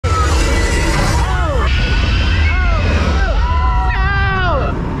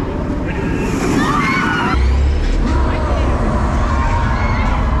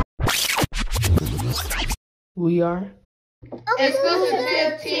We are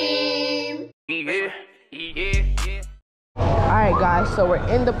Exclusive team. Alright guys, so we're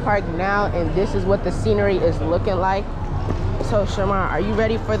in the park now and this is what the scenery is looking like. So Shamar, are you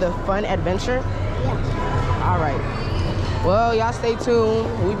ready for the fun adventure? Yeah. Alright. Well, y'all stay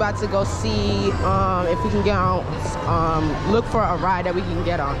tuned. We about to go see if we can get on, look for a ride that we can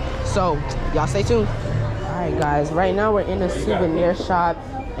get on. So y'all stay tuned. Alright guys, right now we're in a souvenir shop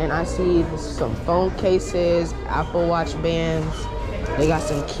and I see some phone cases, Apple Watch bands. They got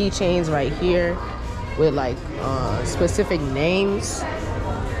some keychains right here with like specific names.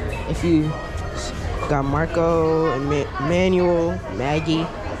 If you got Marco, Emmanuel, Maggie.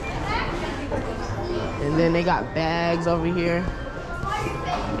 And then they got bags over here.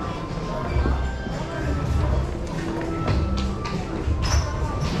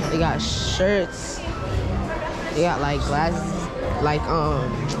 They got shirts. They got like glasses, like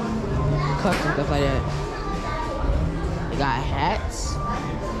cups and stuff like that. They got hats.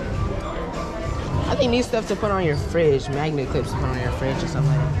 I think these stuff to put on your fridge, magnet clips to put on your fridge or something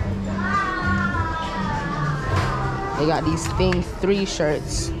like that. They got these Thing 3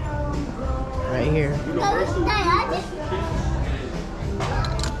 shirts right here.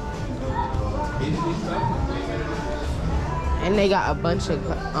 And they got a bunch of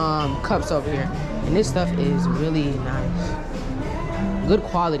cups over here. And this stuff is really nice. Good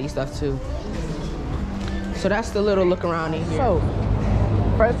quality stuff too. So that's the little look around in here. So,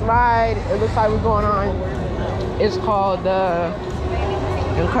 first ride, it looks like we're going on. It's called the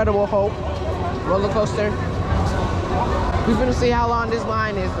Incredible Hulk roller coaster. We're gonna see how long this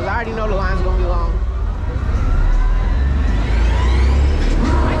line is, because I already know the line's gonna be long.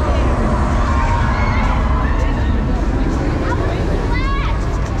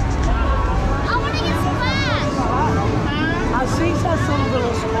 I see some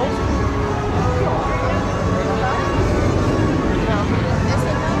little smoke.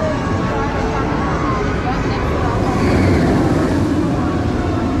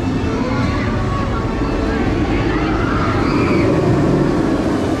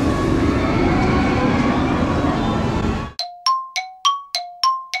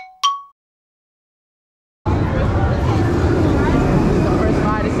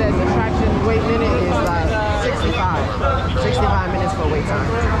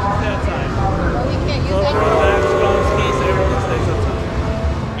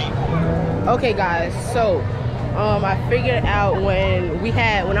 Okay guys, so I figured out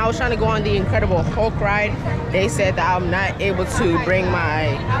when I was trying to go on the Incredible Hulk ride, they said that I'm not able to bring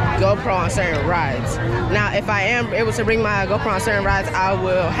my GoPro on certain rides. Now if I am able to bring my GoPro on certain rides, I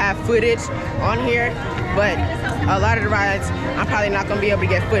will have footage on here, but a lot of the rides I'm probably not going to be able to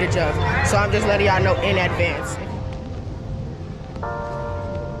get footage of, so I'm just letting y'all know in advance.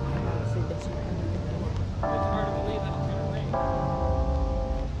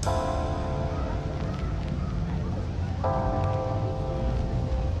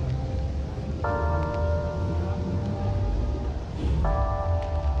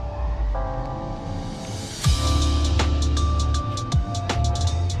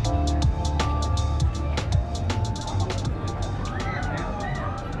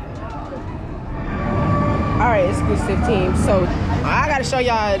 Alright, exclusive team. So I gotta show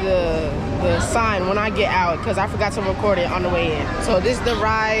y'all the sign when I get out because I forgot to record it on the way in. So this is the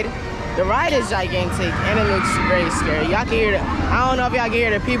ride. The ride is gigantic and it looks very scary. Y'all can hear I don't know if y'all can hear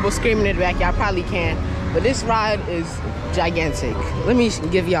the people screaming in the back. Y'all probably can. But this ride is gigantic. Let me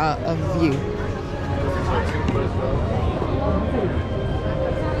give y'all a view.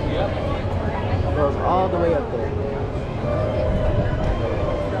 It goes all the way up there.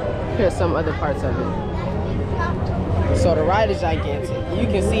 Here's some other parts of it. So the ride is gigantic. You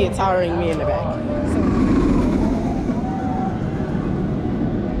can see it towering me in the back.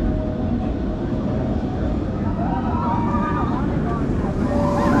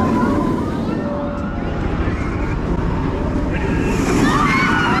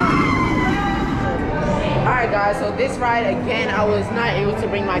 Alright guys, so this ride again, I was not able to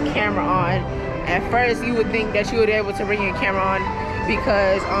bring my camera on. At first you would think that you would be able to bring your camera on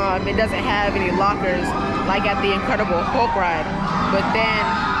because it doesn't have any lockers like at the Incredible Hulk ride. But then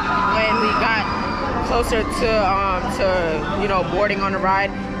when we got closer to you know, boarding on the ride,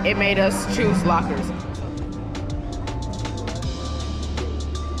 it made us choose lockers.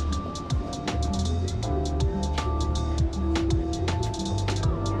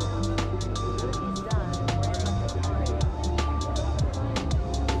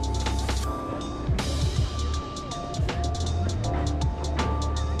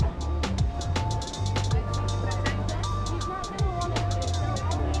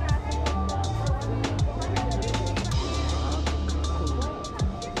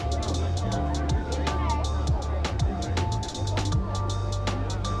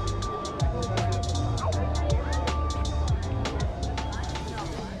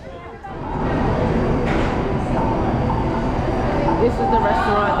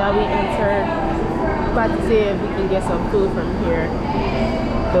 restaurant that we entered. About to see if we can get some food from here.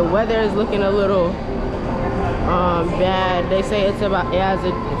 The weather is looking a little bad. They say it has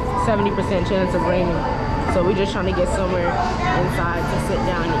a 70% chance of raining. So we're just trying to get somewhere inside to sit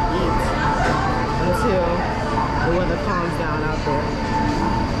down and eat until the weather calms down out there.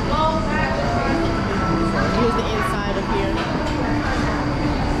 So here's the inside of here.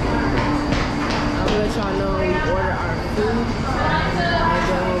 I'll let y'all know when we order our food and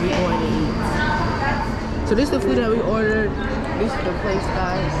then we'll be going to eat. So this is the food that we ordered. This is the place,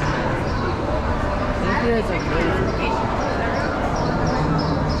 guys. And here is amazing.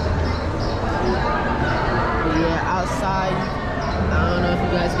 Yeah, outside, I don't know if you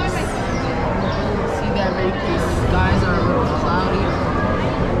guys can see that very clear. The skies are a little cloudy.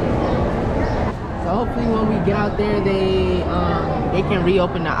 So hopefully when we get out there, they can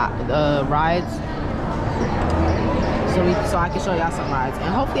reopen the rides. So I can show y'all some rides.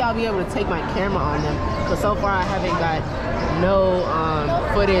 And hopefully I'll be able to take my camera on them. Because so far I haven't got no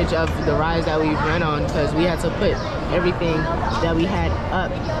footage of the rides that we've run on, because we had to put everything that we had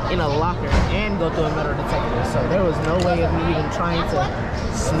up in a locker and go through a metal detector. So there was no way of me even trying to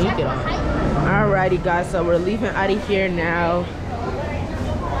sneak it on. Alrighty guys, so we're leaving out of here now.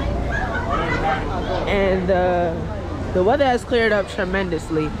 And the weather has cleared up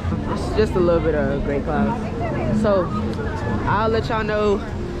tremendously. It's just a little bit of gray clouds. So I'll let y'all know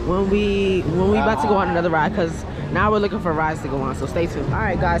when we about to go on another ride, because now we're looking for rides to go on, so stay tuned. All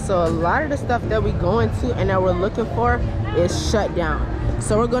right guys, so a lot of the stuff that we going to and that we're looking for is shut down.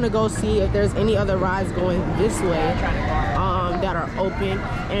 So we're gonna go see if there's any other rides going this way that are open,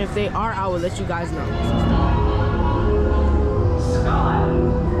 and if they are, I will let you guys know.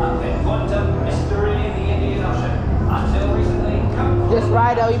 This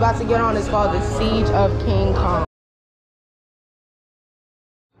ride that we about to get on is called the Siege of King Kong.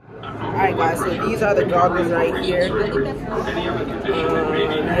 Alright guys, so these are the goggles right here.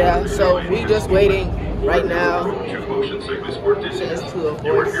 Yeah, so we just waiting right now just to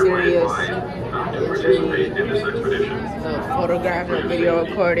avoid serious injury, photographing or video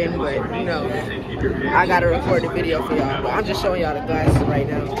recording, but you know, I gotta record the video for y'all. But I'm just showing y'all the glasses right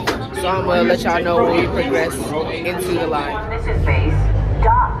now. So I'm gonna let y'all know when we progress into the line. This is base.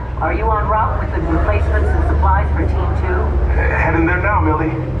 Doc, are you en route with the replacements and supplies for Team 2? Heading there now,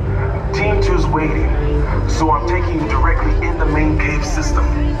 Millie. Team 2's waiting, so I'm taking you directly in the main cave system.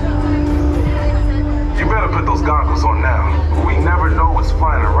 You better put those goggles on now. We never know what's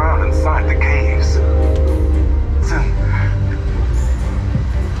flying around inside the caves.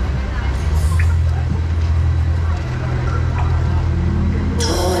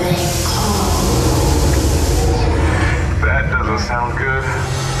 That doesn't sound good.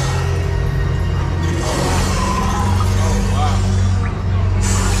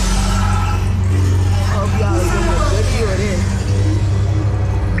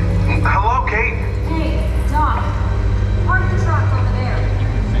 Hello, Kate? Hey, Doc. Park the truck over there.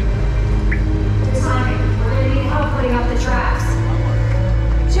 It's on.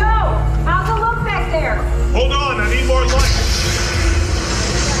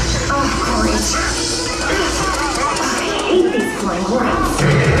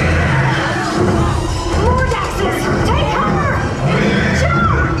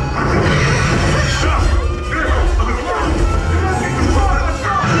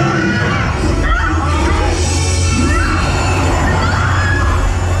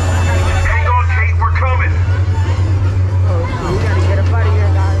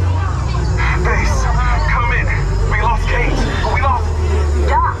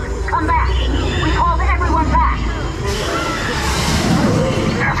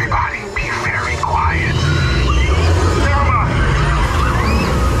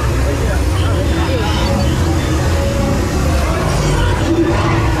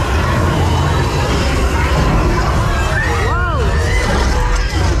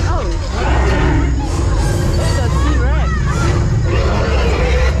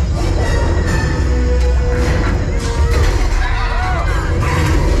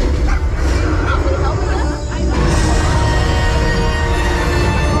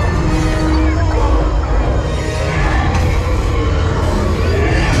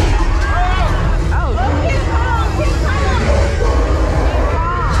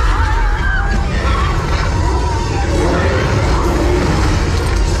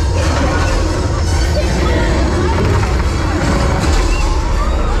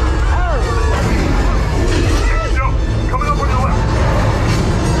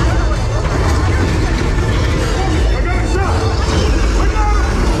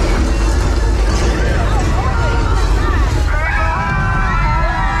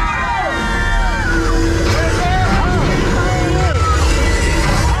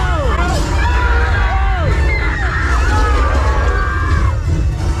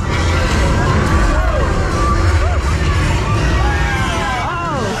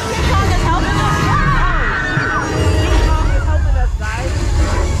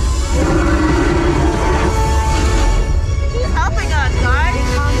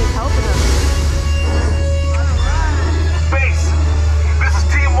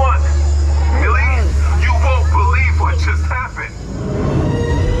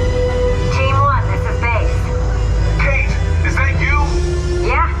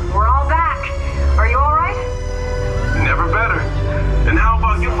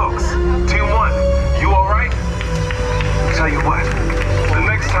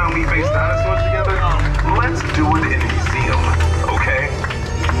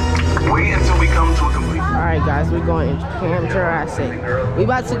 We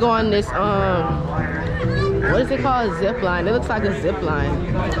about to go on this, what is it called? Zip line. It looks like a zip line.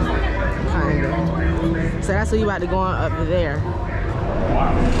 Kinda. So that's what we about to go on up there.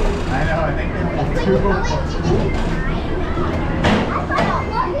 I know, I think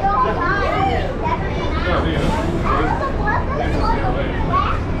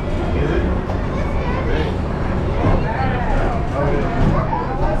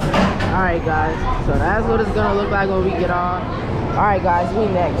Alright guys, so that's what it's gonna look like when we get on. Alright guys, we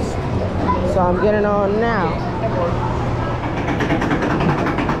next. So I'm getting on now.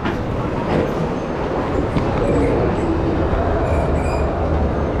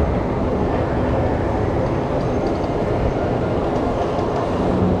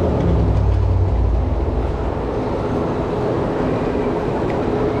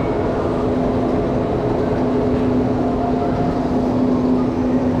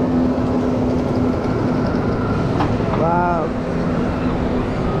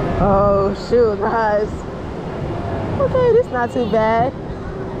 Oh shoot, guys. Okay, this not too bad.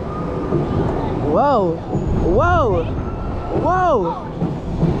 Whoa, whoa, whoa,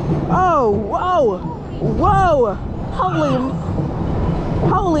 oh, whoa, whoa,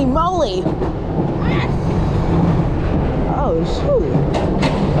 holy moly. Oh shoot,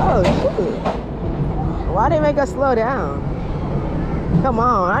 oh shoot. Why they make us slow down? Come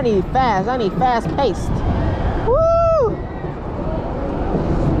on, I need fast paced. Woo!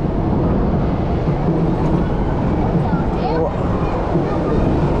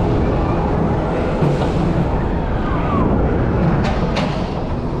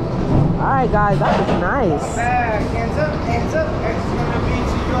 Alright guys, that was nice. back, hands up, hands up. X is gonna be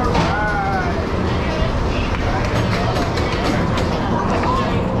to your right.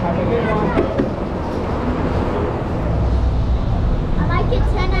 Have a good one. I like it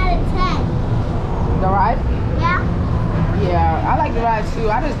 10 out of 10. The ride? Yeah? Yeah, I like the ride too.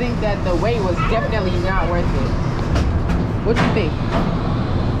 I just think that the wait was definitely not worth it. What you think?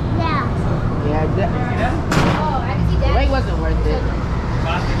 Yeah. Yeah, the wait wasn't worth it.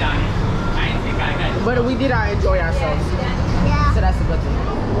 But we did enjoy ourselves. Yeah. So that's a good thing.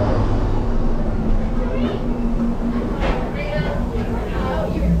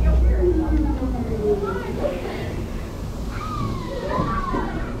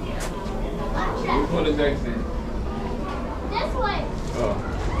 What is exit? This way. Oh.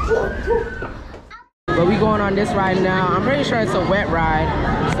 But we going on this ride now. I'm pretty sure it's a wet ride,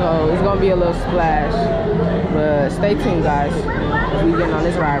 so it's gonna be a little splash. But stay tuned, guys. We getting on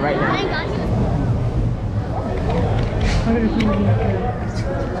this ride right now.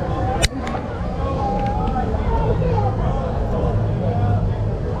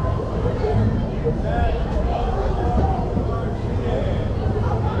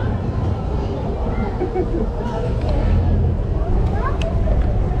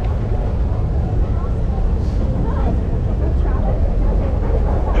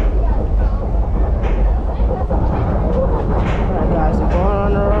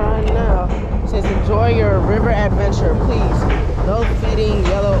 Enjoy your river adventure, please. No feeding,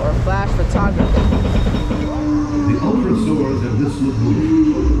 yellow, or flash photography. The ultrasaurs in this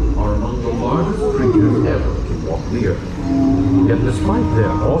lagoon are among the largest creatures ever to walk the earth. Yet despite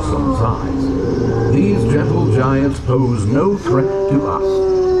their awesome size, these gentle giants pose no threat to us.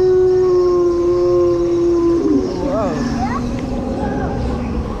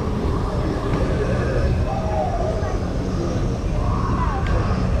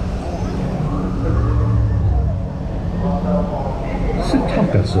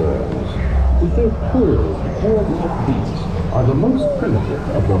 Pterosaurs, with their curved, horn-like beaks, are the most primitive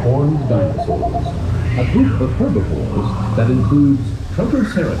of the horned dinosaurs. A group of herbivores that includes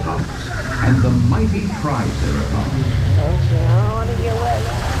Protoceratops and the mighty Triceratops. Okay, I don't want to get wet.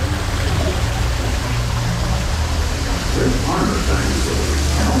 There's armored dinosaurs,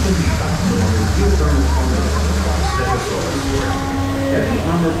 and often these dinosaurs geothermal combinations of Stegosaurus. Heavy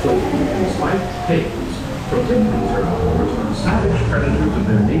armor plating and spiked tails protect these herbivores from savage predators of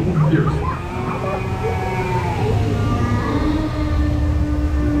their native fury.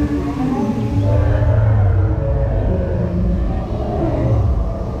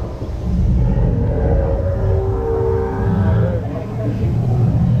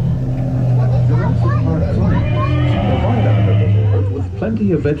 Plenty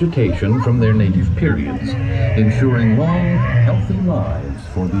of vegetation from their native periods, ensuring long, healthy lives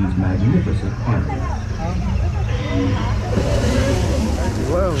for these magnificent animals.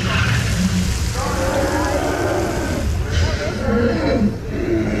 Whoa.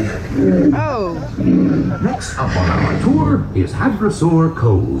 Oh. Next up on our tour is Hadrosaur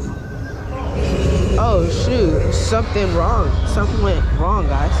Cove. Oh shoot, something wrong. Something went wrong,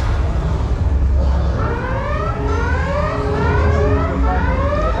 guys.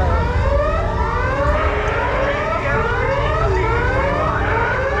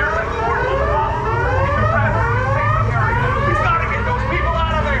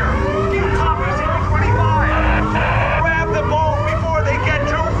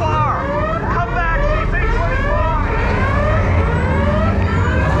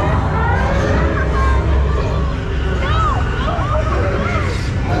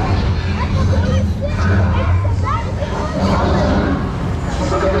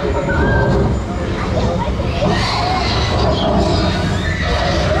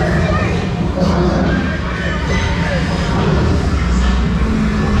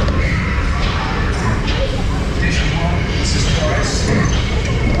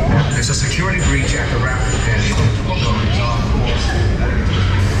 There's a security breach at the rapid pit.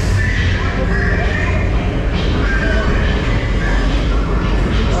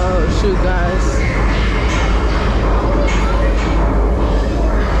 Oh shoot, guys.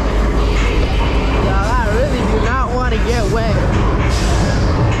 Y'all, I really do not want to get wet.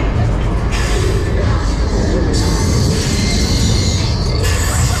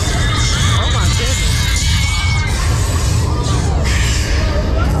 Oh my goodness.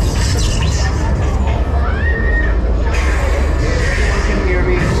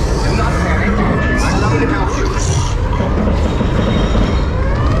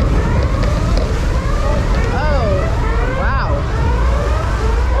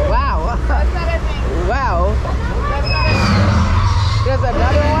 There's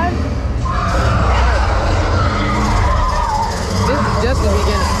another one? This is just the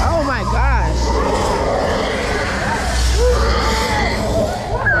beginning. Oh my gosh.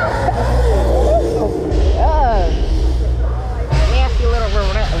 Nasty little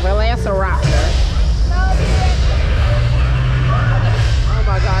velociraptor. Oh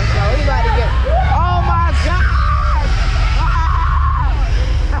my gosh, y'all. We about to get. Oh my gosh.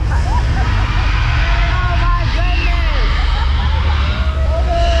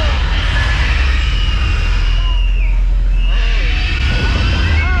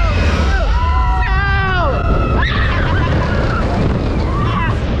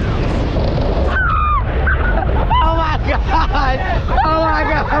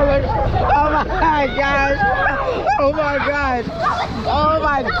 Oh my god! Oh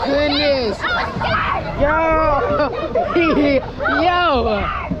my goodness! Yo! Yo!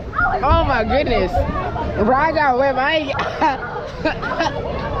 Oh my goodness! Bro, I got wet.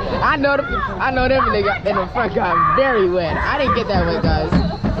 I know them niggas in the front got very wet. I didn't get that wet, guys.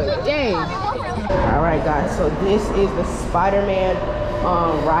 But dang! All right, guys. So this is the Spider-Man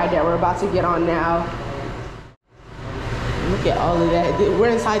ride that we're about to get on now. Look at all of that. We're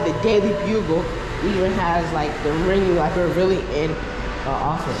inside the Daily Bugle. It even has like the ring, like we're really in the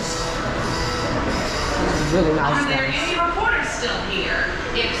office. This is really nice. Are there any reporters still here?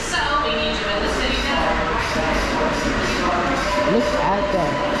 If so, we need you in the city now. Look at that.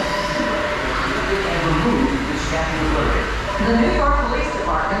 The New York Police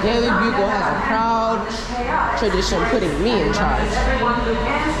Department. Daily Bugle has a proud tradition putting me in charge. Everyone who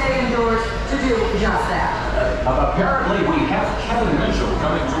can stay indoors to do just that. Apparently, we have Kevin Mitchell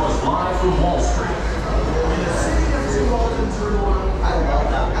coming to us live from Wall Street.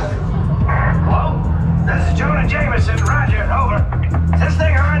 Hello? This is Jonah Jameson. Roger, over. Is this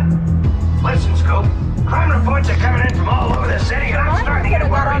thing on? Listen, Scoop. Crime reports are coming in from all over the city, and I'm starting to get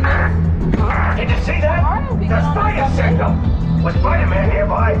worried. Did you see that? The spider signal. With Spider-Man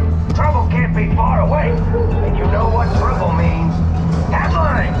nearby, trouble can't be far away. And you know what trouble means.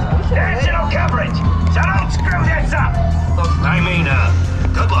 Headlines! National coverage! So don't screw this up!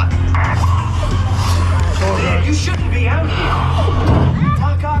 Good luck. Man, you shouldn't be out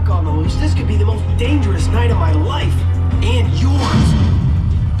here. Talk on the loose. This could be the most dangerous night of my life. And yours.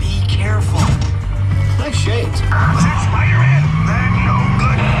 Be careful. Nice shades. Was that Spider-Man? That no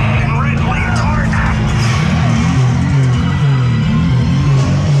good and red leotard.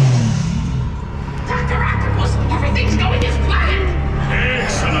 Dr. Octopus, everything's going as planned.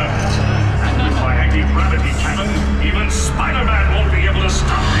 Excellent. And with my anti-gravity cannon, even Spider-Man won't be able to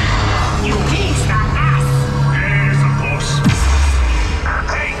stop me. You mean stop us? Yes,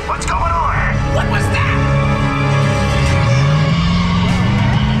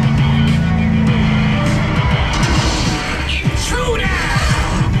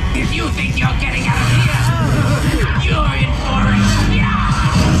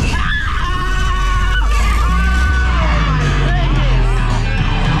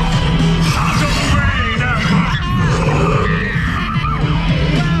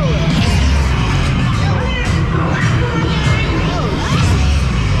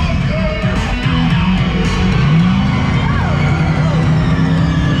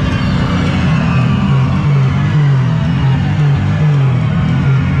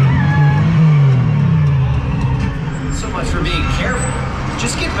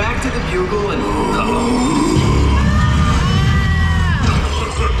 to the bugle and hello.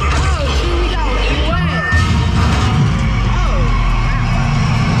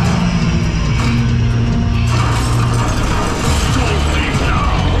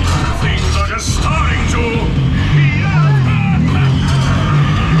 Things are just starting to heat up.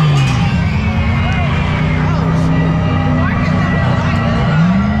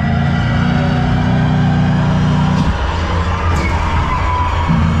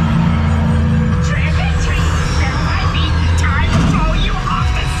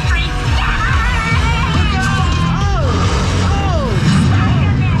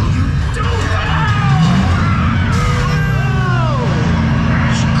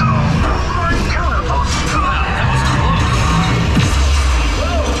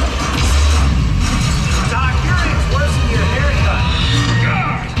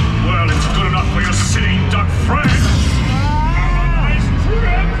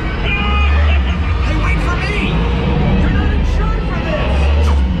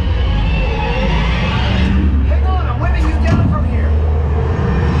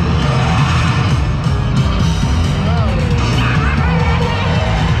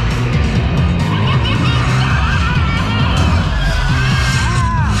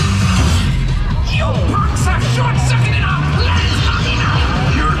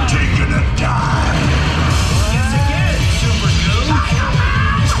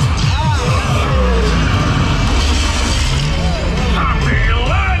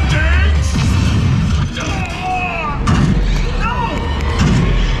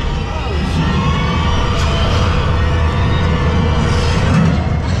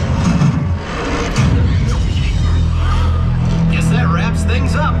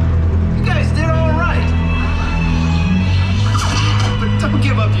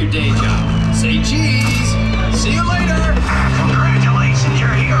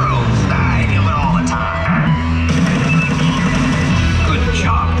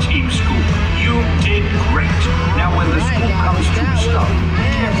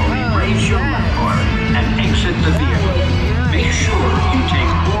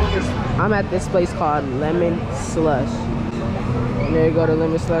 I'm at this place called Lemon Slush. And there you go, the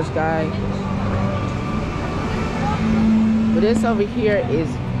Lemon Slush guy. But this over here is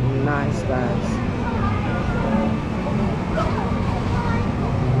nice, guys.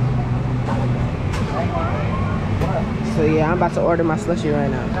 So yeah, I'm about to order my slushie right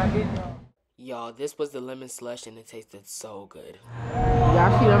now. Y'all, this was the lemon slush and it tasted so good.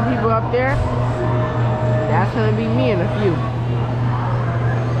 Y'all see them people up there? That's gonna be me in a few.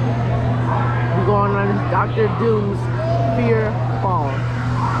 We're going on this Dr. Doom's Fear Fall.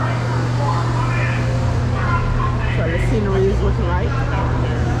 So the scenery is looking like.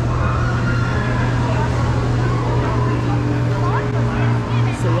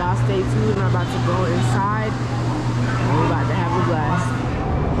 So y'all stay tuned. I'm about to go inside. And we're about to have a blast.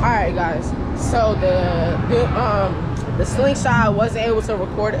 Alright guys, so the slingshot I wasn't able to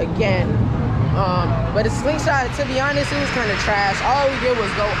record again. But the slingshot, to be honest, it was kind of trash. All we did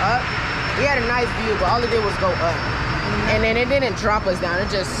was go up. We had a nice view, but all it did was go up. And then it didn't drop us down, it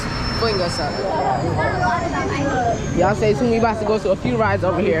just fling us up. Y'all stay tuned, we about to go to a few rides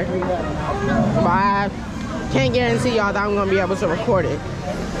over here. But I can't guarantee y'all that I'm gonna be able to record it.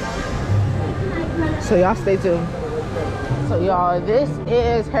 So y'all stay tuned. So y'all, this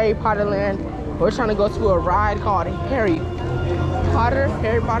is Harry Potter Land. We're trying to go to a ride called Harry Potter?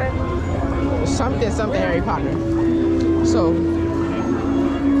 Something Harry Potter. So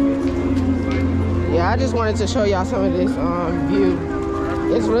yeah, I just wanted to show y'all some of this view.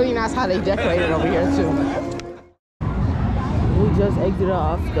 It's really nice how they decorated over here too. We just exited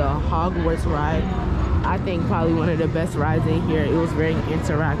off the Hogwarts ride. I think probably one of the best rides in here. It was very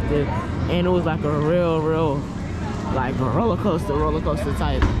interactive and it was like a real like roller coaster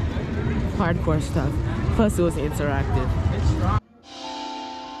type hardcore stuff. Plus it was interactive.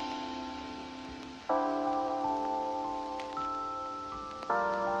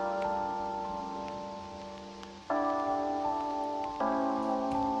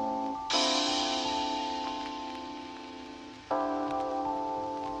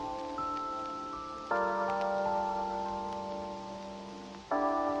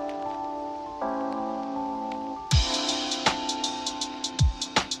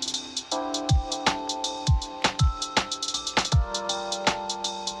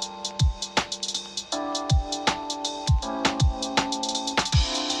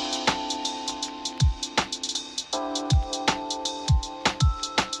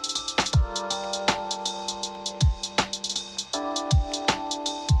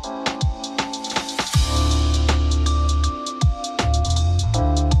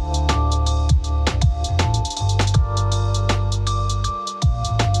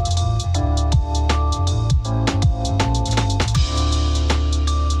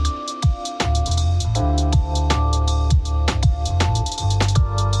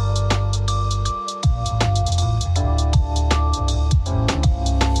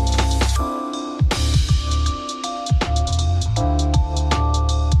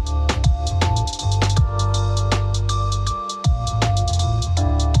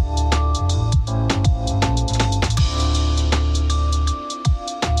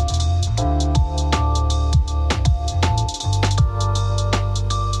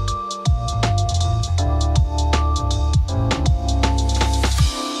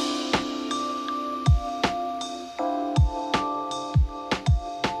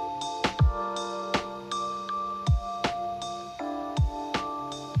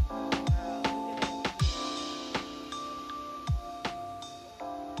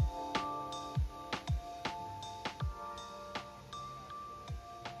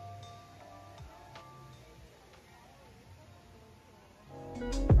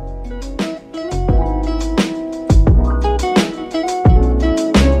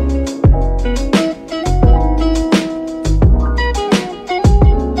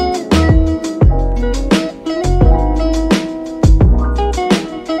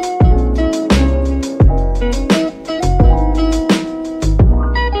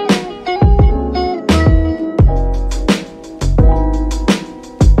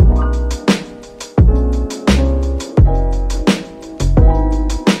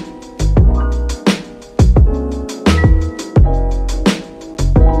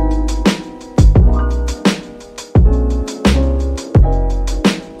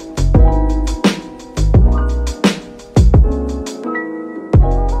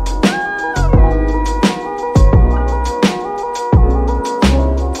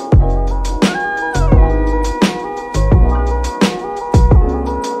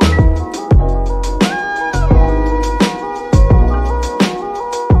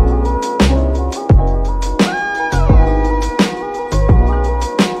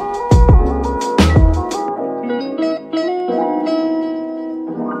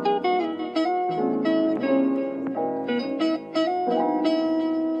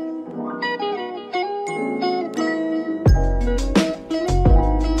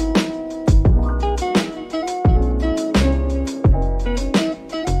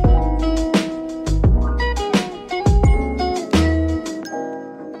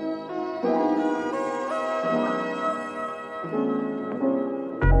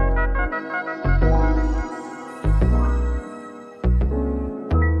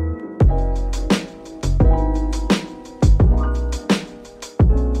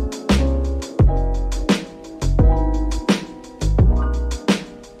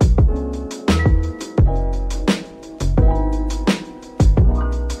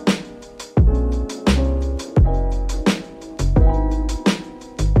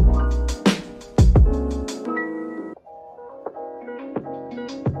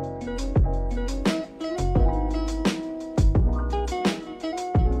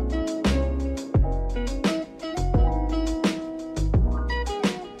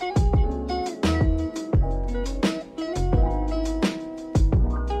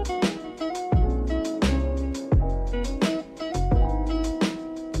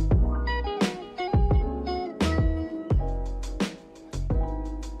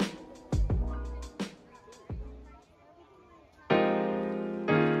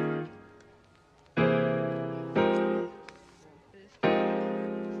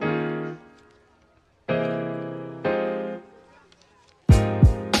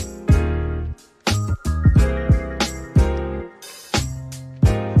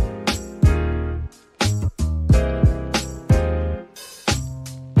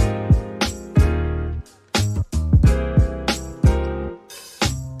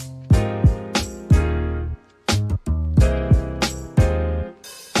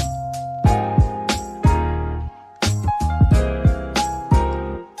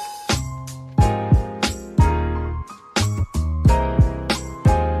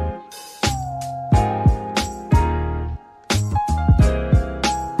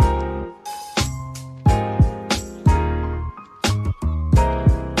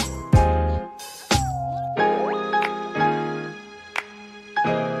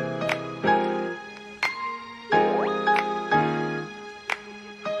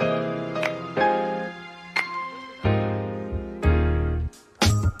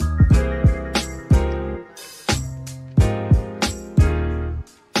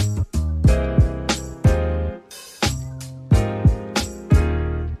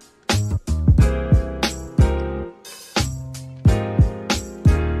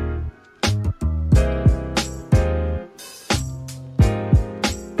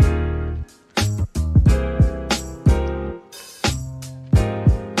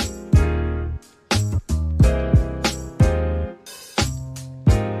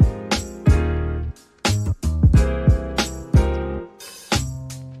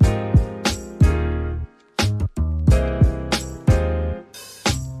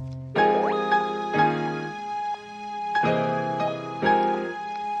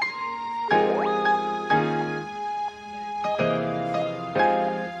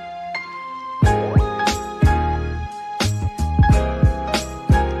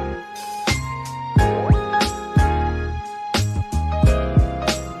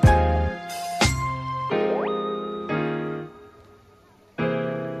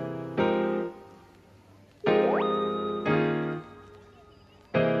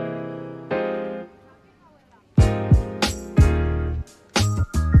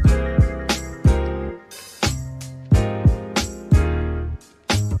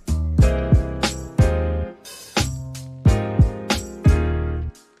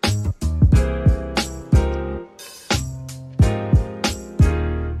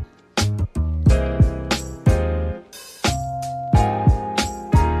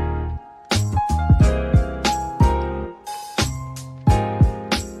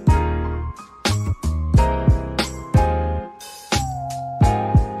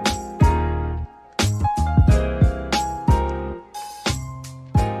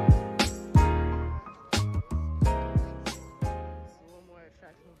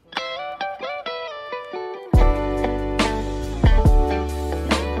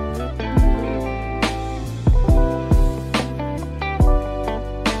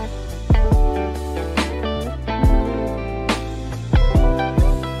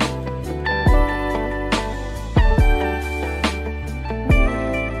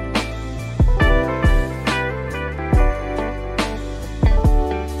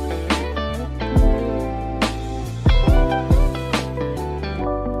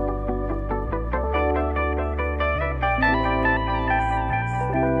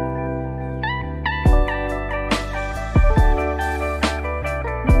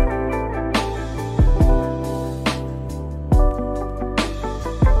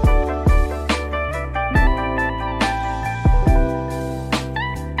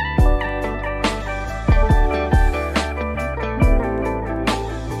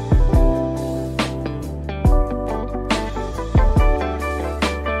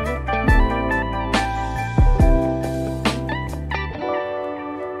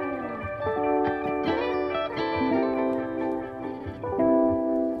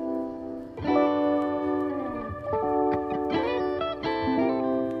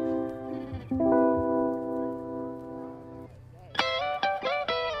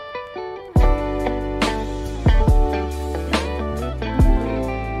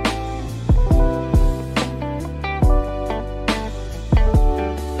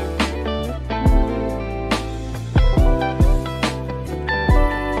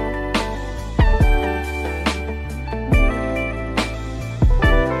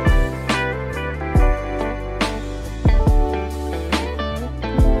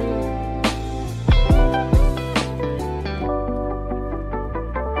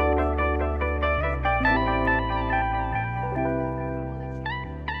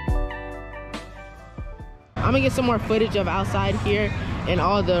 I'm gonna get some more footage of outside here and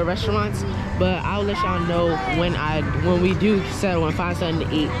all the restaurants, but I'll let y'all know when we do settle and find something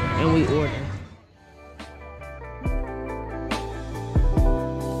to eat and we order.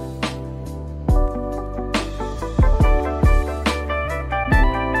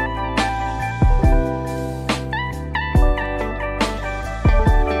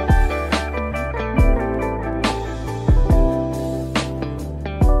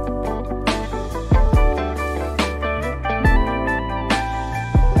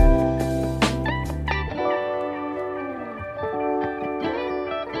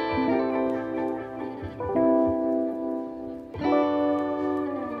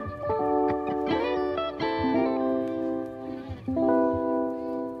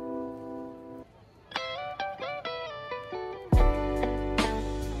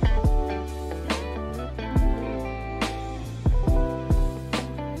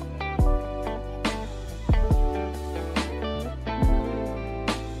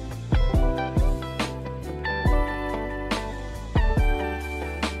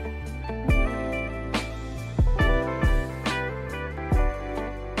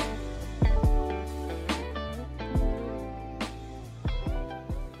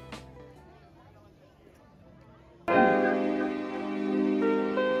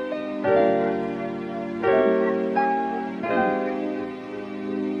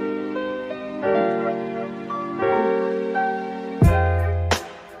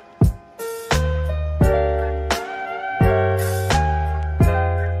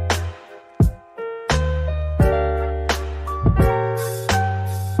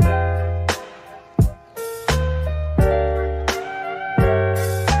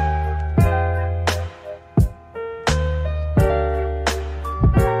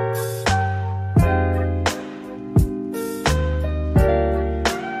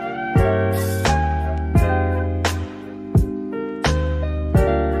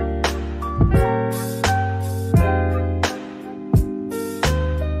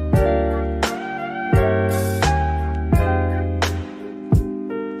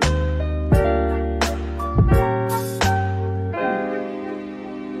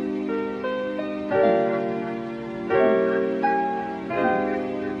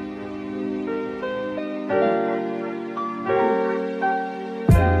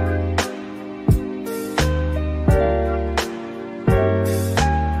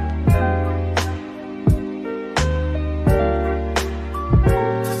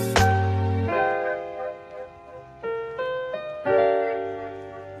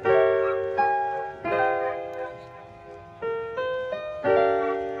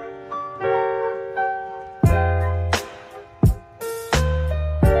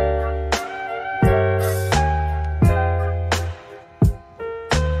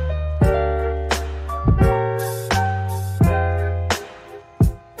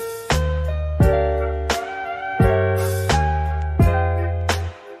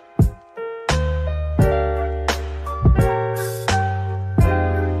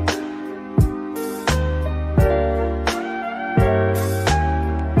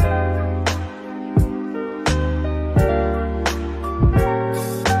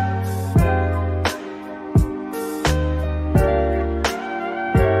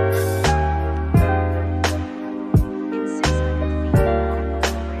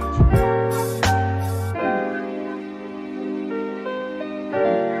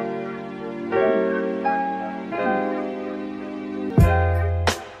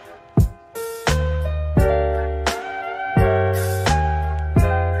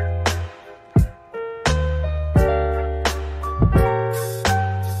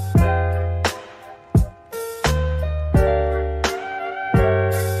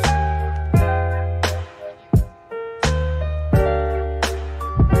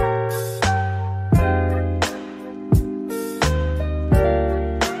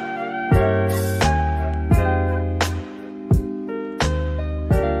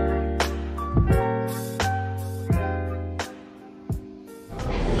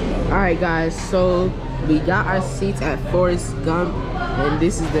 Alright guys, so we got our seats at Forrest Gump, and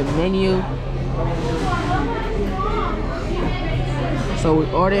this is the menu. So we're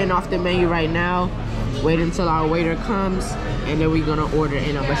ordering off the menu right now. Wait until our waiter comes, and then we're gonna order,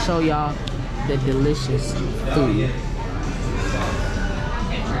 and I'm gonna show y'all the delicious food.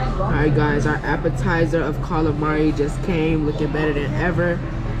 Alright guys, our appetizer of calamari just came, looking better than ever.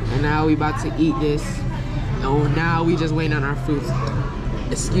 And now we about to eat this. And now we just waiting on our food,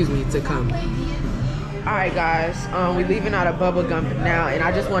 to come. Alright guys, we're leaving out of Bubble Gump now, and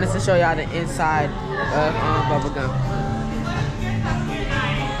I just wanted to show y'all the inside of Bubble Gump.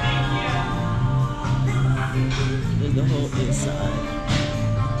 There's the whole inside.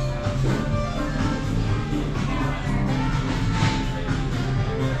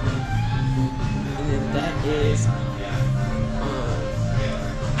 And then that is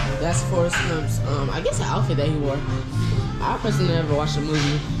that's Forrest Gump's I guess the outfit that he wore. I personally never watched the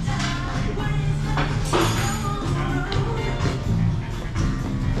movie.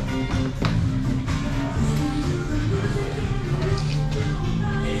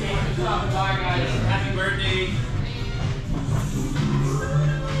 Bye guys, happy birthday.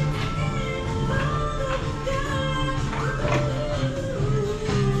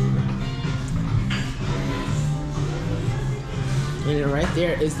 And then right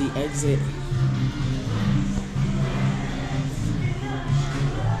there is the exit.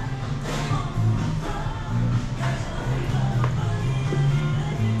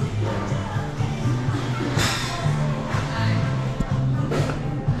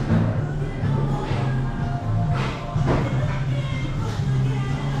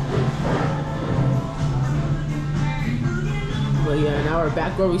 But yeah, now we're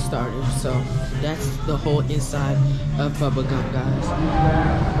back where we started, so that's the whole inside of Bubble Gump, guys.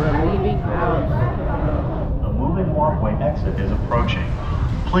 We're leaving out. The moving walkway exit is approaching.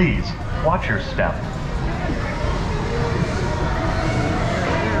 Please, watch your step.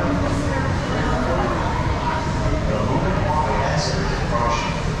 The moving walkway exit is approaching.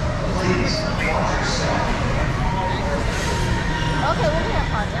 Please, watch your step. Okay, we'll be at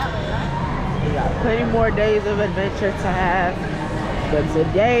park that way, right? We got plenty more days of adventure to have, but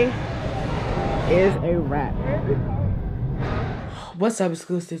today is a wrap. What's up,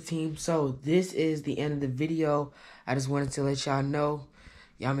 exclusive team? So this is the end of the video. I just wanted to let y'all know.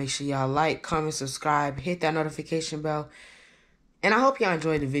 Y'all make sure y'all like, comment, subscribe, hit that notification bell. And I hope y'all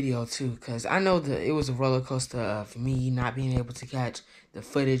enjoyed the video too, because I know that it was a roller coaster of me not being able to catch the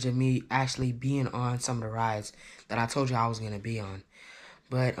footage of me actually being on some of the rides that I told you I was going to be on.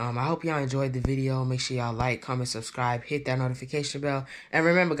 But I hope y'all enjoyed the video. Make sure y'all like, comment, subscribe, hit that notification bell. And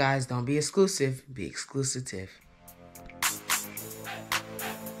remember, guys, don't be exclusive, be exclusive.